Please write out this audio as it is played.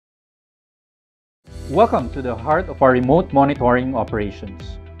Welcome to the heart of our remote monitoring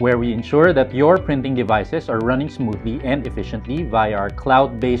operations, where we ensure that your printing devices are running smoothly and efficiently via our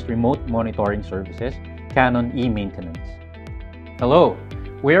cloud-based remote monitoring services, Canon eMaintenance. Hello,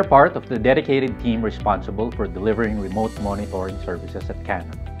 we are part of the dedicated team responsible for delivering remote monitoring services at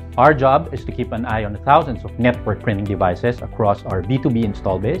Canon. Our job is to keep an eye on thousands of network printing devices across our B2B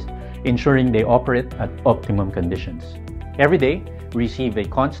install base, ensuring they operate at optimum conditions. Every day, we receive a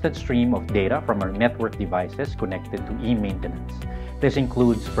constant stream of data from our network devices connected to eMaintenance. This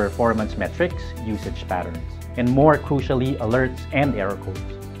includes performance metrics, usage patterns, and more crucially, alerts and error codes.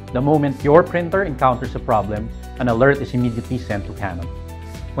 The moment your printer encounters a problem, an alert is immediately sent to Canon.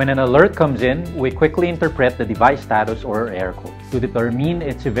 When an alert comes in, we quickly interpret the device status or error code to determine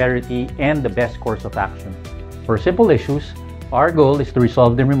its severity and the best course of action. For simple issues, our goal is to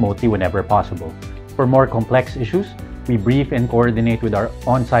resolve them remotely whenever possible. For more complex issues, we brief and coordinate with our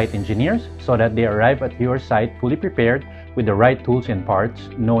on-site engineers so that they arrive at your site fully prepared with the right tools and parts,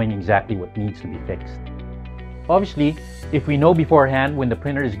 knowing exactly what needs to be fixed. Obviously, if we know beforehand when the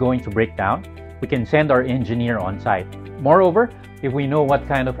printer is going to break down, we can send our engineer on-site. Moreover, if we know what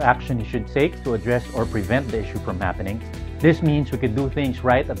kind of action you should take to address or prevent the issue from happening, this means we could do things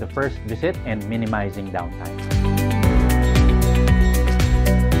right at the first visit and minimizing downtime.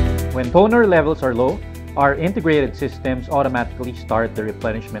 When toner levels are low, our integrated systems automatically start the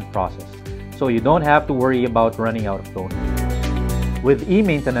replenishment process, so you don't have to worry about running out of toner. With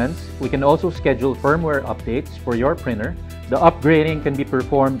eMaintenance, we can also schedule firmware updates for your printer. The upgrading can be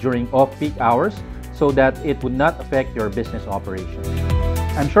performed during off-peak hours so that it would not affect your business operations.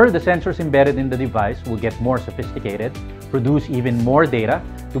 I'm sure the sensors embedded in the device will get more sophisticated, produce even more data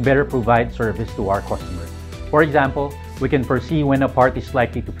to better provide service to our customers. For example, we can foresee when a part is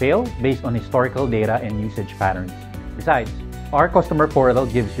likely to fail based on historical data and usage patterns. Besides, our customer portal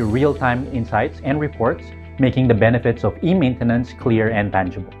gives you real-time insights and reports, making the benefits of eMaintenance clear and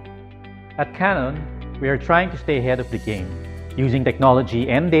tangible. At Canon, we are trying to stay ahead of the game. Using technology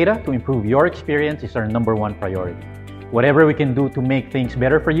and data to improve your experience is our #1 priority. Whatever we can do to make things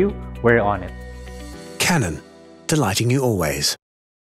better for you, we're on it. Canon, delighting you always.